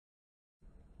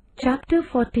Chapter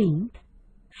 14,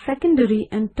 Secondary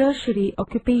and Tertiary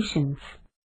Occupations.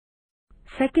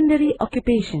 Secondary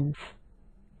occupations.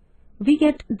 We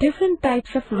get different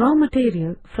types of raw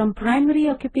material from primary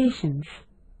occupations.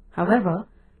 However,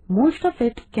 most of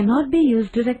it cannot be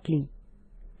used directly.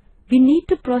 We need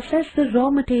to process the raw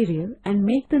material and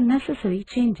make the necessary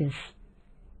changes.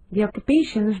 The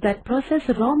occupations that process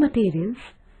raw materials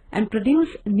and produce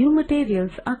new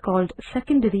materials are called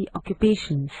secondary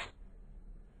occupations.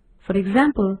 For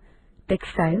example,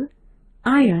 textile,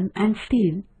 iron and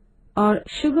steel, or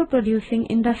sugar-producing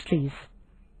industries.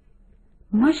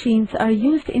 Machines are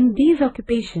used in these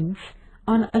occupations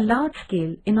on a large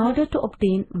scale in order to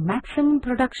obtain maximum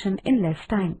production in less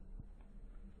time.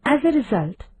 As a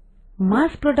result,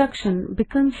 mass production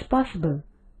becomes possible.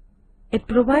 It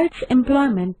provides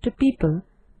employment to people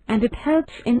and it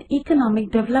helps in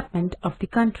economic development of the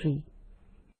country.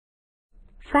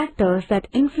 Factors that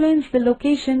influence the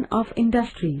location of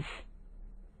industries.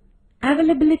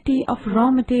 Availability of raw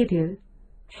material,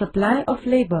 supply of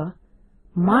labor,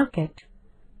 market,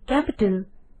 capital,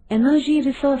 energy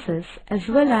resources as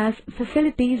well as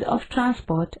facilities of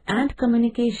transport and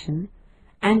communication,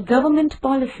 and government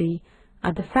policy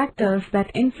are the factors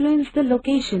that influence the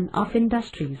location of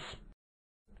industries.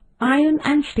 Iron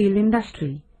and steel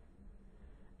industry.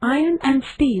 Iron and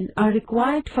steel are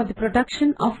required for the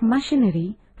production of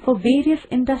machinery for various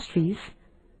industries,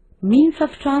 means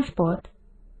of transport,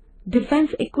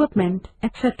 defense equipment,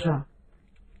 etc.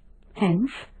 Hence,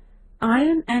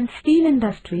 iron and steel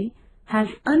industry has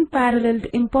unparalleled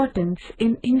importance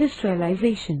in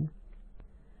industrialization.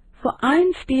 For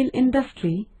iron steel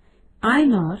industry,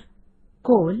 iron ore,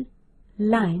 coal,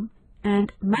 lime,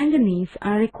 and manganese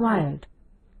are required.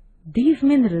 These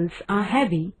minerals are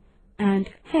heavy and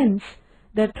hence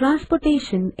their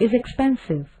transportation is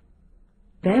expensive.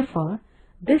 Therefore,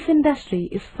 this industry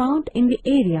is found in the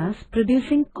areas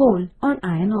producing coal or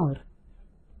iron ore.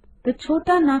 The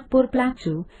Chota Nagpur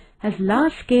Plateau has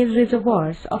large-scale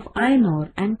reservoirs of iron ore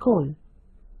and coal.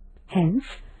 Hence,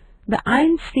 the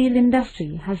iron steel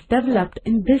industry has developed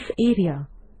in this area.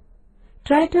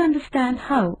 Try to understand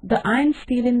how the iron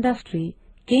steel industry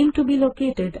came to be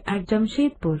located at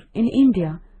Jamshedpur in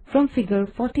India from figure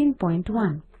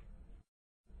 14.1.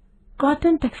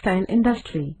 Cotton textile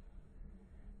industry.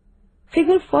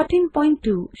 Figure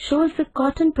 14.2 shows the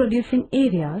cotton producing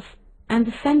areas and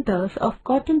the centers of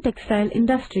cotton textile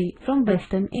industry from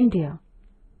western India.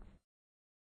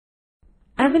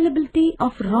 Availability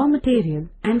of raw material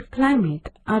and climate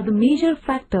are the major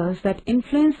factors that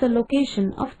influence the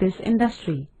location of this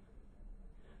industry.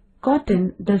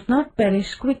 Cotton does not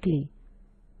perish quickly.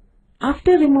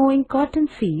 After removing cotton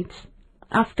seeds,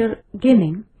 after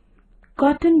ginning,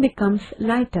 cotton becomes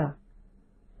lighter.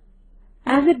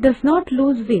 As it does not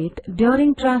lose weight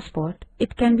during transport,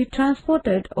 it can be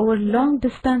transported over long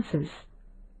distances.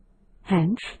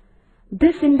 Hence,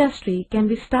 this industry can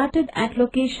be started at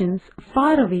locations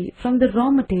far away from the raw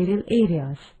material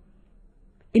areas.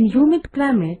 In humid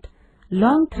climate,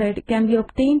 long thread can be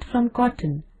obtained from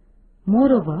cotton.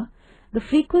 Moreover, the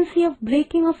frequency of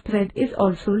breaking of thread is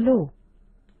also low.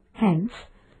 Hence,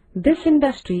 this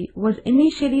industry was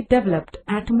initially developed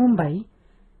at Mumbai,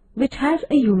 which has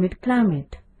a humid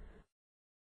climate.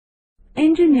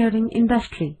 Engineering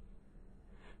industry.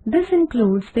 This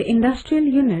includes the industrial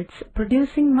units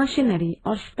producing machinery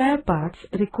or spare parts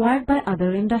required by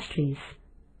other industries.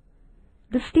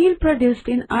 The steel produced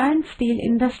in iron steel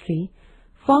industry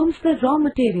forms the raw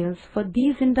materials for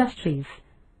these industries.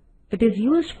 It is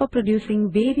used for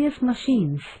producing various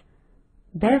machines.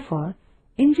 Therefore,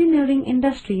 engineering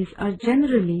industries are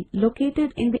generally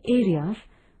located in the areas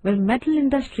where metal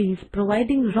industries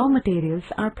providing raw materials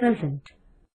are present.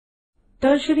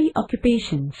 Tertiary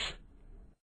occupations.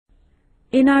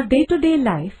 In our day-to-day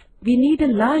life, we need a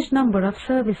large number of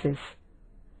services.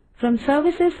 From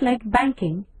services like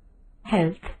banking,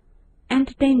 health,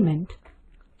 entertainment,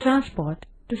 transport,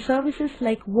 to services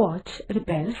like watch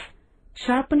repairs,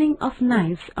 sharpening of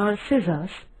knives or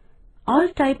scissors, all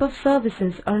types of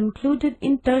services are included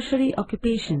in tertiary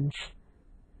occupations.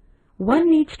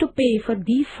 One needs to pay for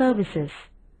these services.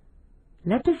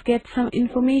 Let us get some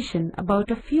information about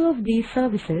a few of these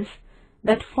services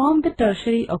that form the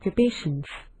tertiary occupations.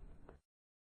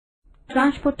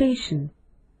 Transportation.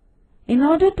 In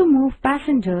order to move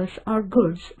passengers or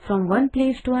goods from one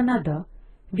place to another,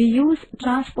 we use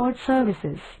transport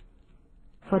services.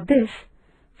 For this,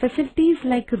 facilities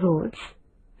like roads,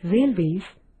 railways,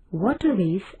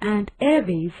 waterways and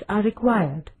airways are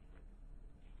required.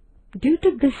 Due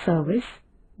to this service,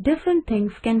 different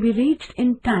things can be reached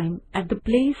in time at the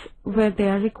place where they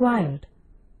are required.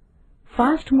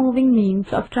 fast-moving means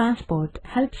of transport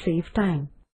help save time.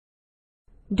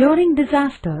 During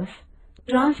disasters,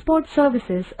 transport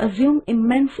services assume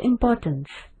immense importance.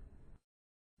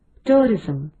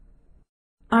 Tourism.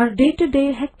 Our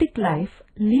day-to-day hectic life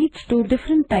leads to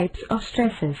different types of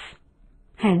stresses.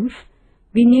 Hence,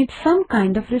 we need some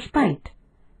kind of respite.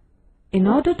 In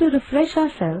order to refresh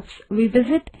ourselves, we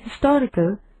visit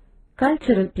historical,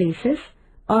 cultural places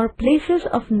or places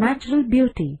of natural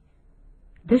beauty.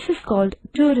 This is called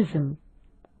tourism.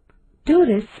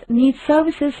 Tourists need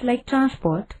services like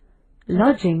transport,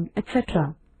 lodging,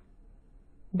 etc.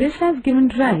 This has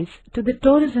given rise to the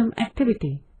tourism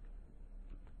activity.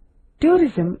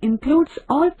 Tourism includes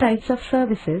all types of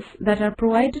services that are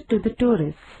provided to the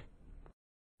tourists.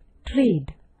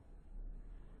 Trade.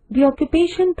 The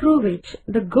occupation through which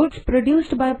the goods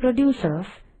produced by producers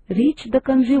reach the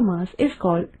consumers is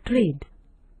called trade.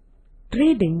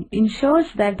 Trading ensures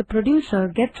that the producer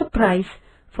gets a price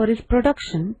for his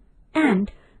production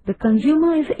and the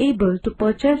consumer is able to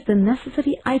purchase the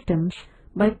necessary items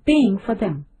by paying for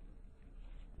them.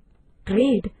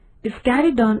 Trade is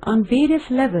carried on various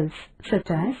levels such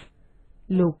as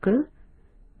local,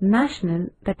 national,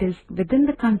 that is within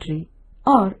the country,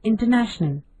 or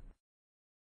international.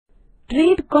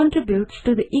 Trade contributes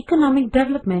to the economic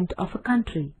development of a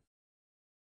country.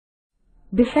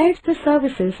 Besides the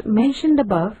services mentioned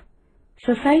above,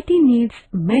 society needs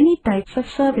many types of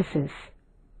services.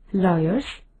 Lawyers,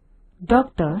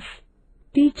 doctors,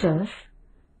 teachers,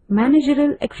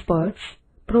 managerial experts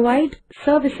provide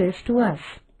services to us.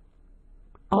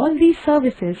 All these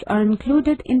services are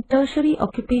included in tertiary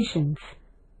occupations.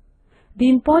 The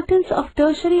importance of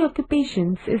tertiary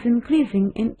occupations is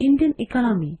increasing in Indian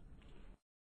economy.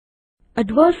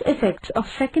 Adverse effects of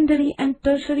secondary and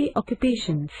tertiary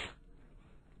occupations.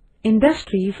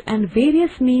 Industries and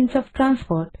various means of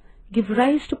transport give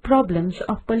rise to problems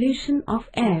of pollution of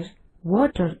air,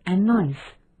 water and noise.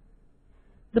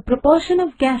 The proportion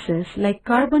of gases like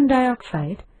carbon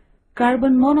dioxide,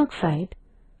 carbon monoxide,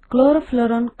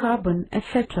 chlorofluorocarbon,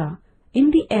 etc.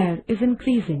 in the air is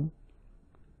increasing.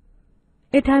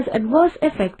 It has adverse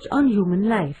effects on human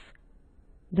life.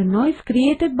 The noise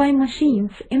created by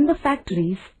machines in the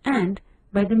factories and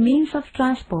by the means of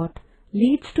transport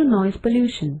leads to noise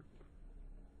pollution.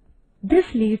 This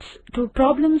leads to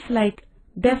problems like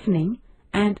deafening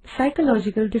and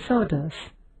psychological disorders.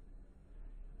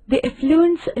 The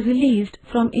effluents released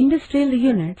from industrial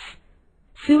units,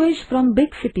 sewage from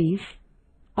big cities,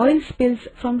 oil spills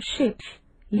from ships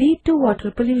lead to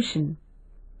water pollution.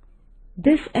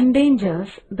 This endangers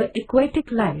the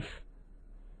aquatic life.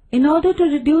 In order to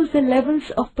reduce the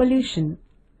levels of pollution,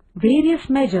 various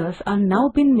measures are now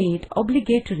being made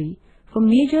obligatory for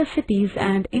major cities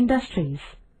and industries.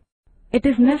 It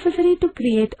is necessary to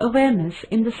create awareness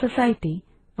in the society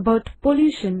about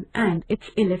pollution and its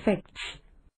ill effects.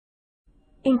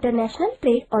 International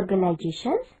trade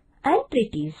organizations and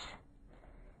treaties.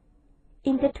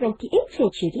 In the 28th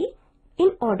century,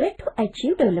 in order to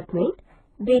achieve development,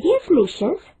 various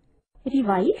nations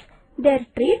revised their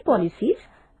trade policies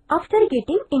after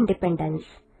getting independence.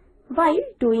 While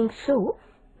doing so,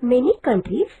 many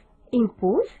countries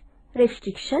impose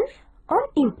restrictions on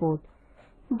import.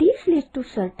 This leads to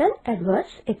certain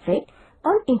adverse effects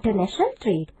on international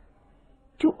trade.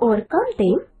 To overcome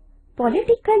them,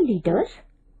 political leaders,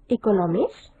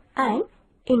 economists and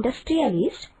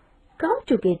industrialists come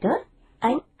together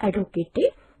and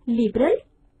advocated liberal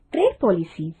trade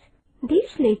policies.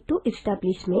 This led to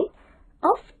establishment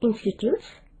of institutes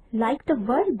like the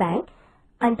World Bank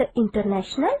and the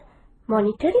International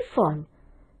Monetary Fund.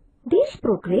 This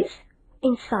progress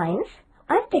in science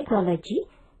and technology,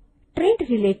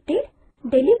 trade-related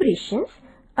deliberations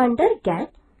under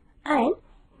GATT and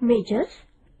measures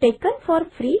taken for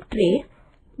free trade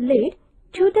led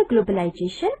to the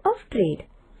globalization of trade.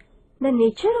 The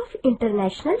nature of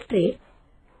international trade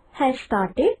has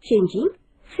started changing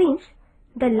since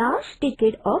the last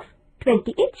decade of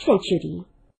 20th century.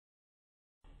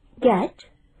 GATT,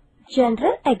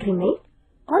 General Agreement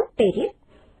on Tariff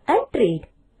and Trade.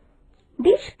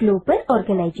 This global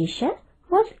organization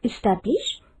was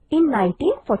established in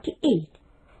 1948.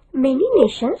 Many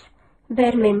nations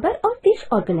were members of this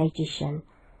organization.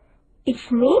 Its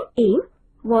main aim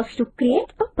was to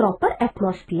create a proper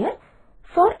atmosphere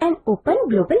for an open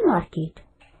global market.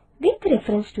 With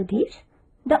reference to this,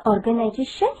 the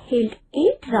organization held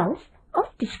 8 rounds of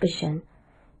discussion.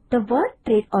 The World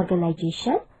Trade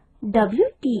Organization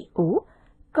WTO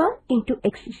came into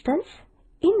existence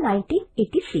in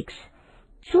 1986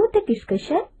 through the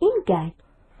discussion in GATT.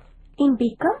 It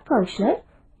became functional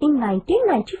in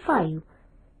 1995.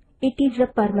 It is a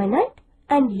permanent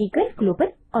and legal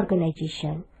global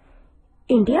organization.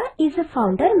 India is a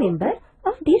founder member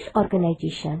of this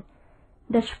organization.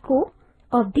 The scope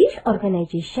of this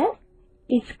organization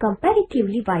is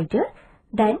comparatively wider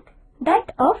than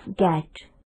that of GATT.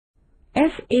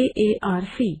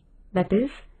 SAARC, that is,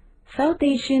 South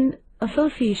Asian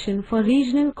Association for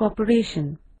Regional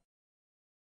Cooperation.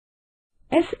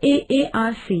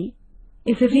 SAARC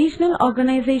is a regional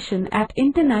organization at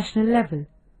international level.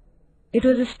 It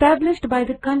was established by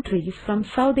the countries from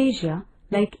South Asia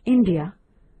like India,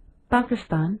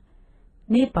 Pakistan,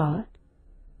 Nepal,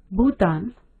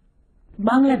 Bhutan,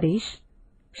 Bangladesh,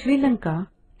 Sri Lanka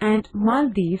and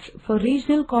Maldives for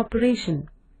regional cooperation.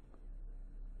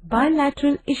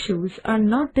 Bilateral issues are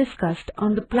not discussed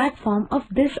on the platform of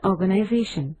this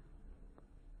organization.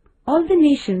 All the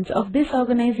nations of this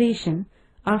organization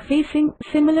are facing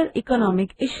similar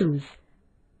economic issues.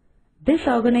 This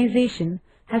organization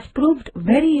has proved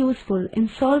very useful in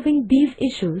solving these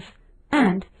issues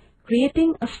and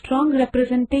creating a strong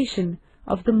representation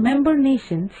of the member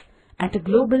nations at a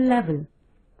global level.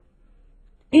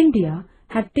 India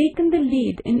had taken the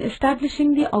lead in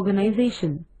establishing the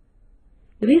organization.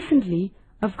 Recently,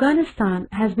 Afghanistan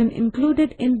has been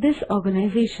included in this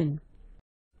organization.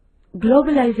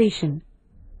 Globalization.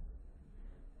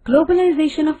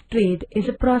 Globalization of trade is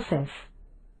a process.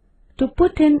 To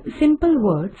put in simple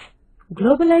words,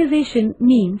 globalization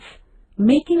means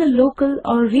making a local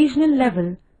or regional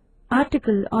level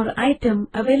article or item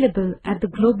available at the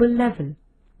global level.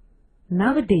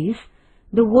 Nowadays,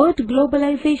 the word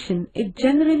globalization is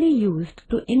generally used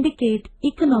to indicate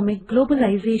economic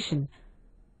globalization.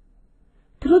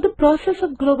 Through the process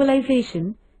of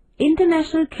globalization,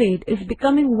 international trade is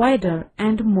becoming wider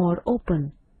and more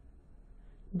open.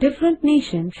 Different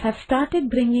nations have started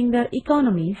bringing their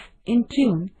economies in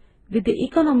tune with the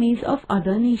economies of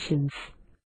other nations.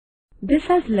 This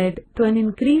has led to an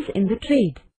increase in the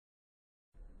trade.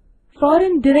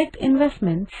 Foreign direct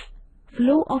investments,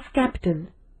 flow of capital,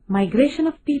 migration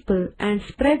of people and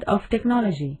spread of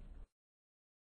technology.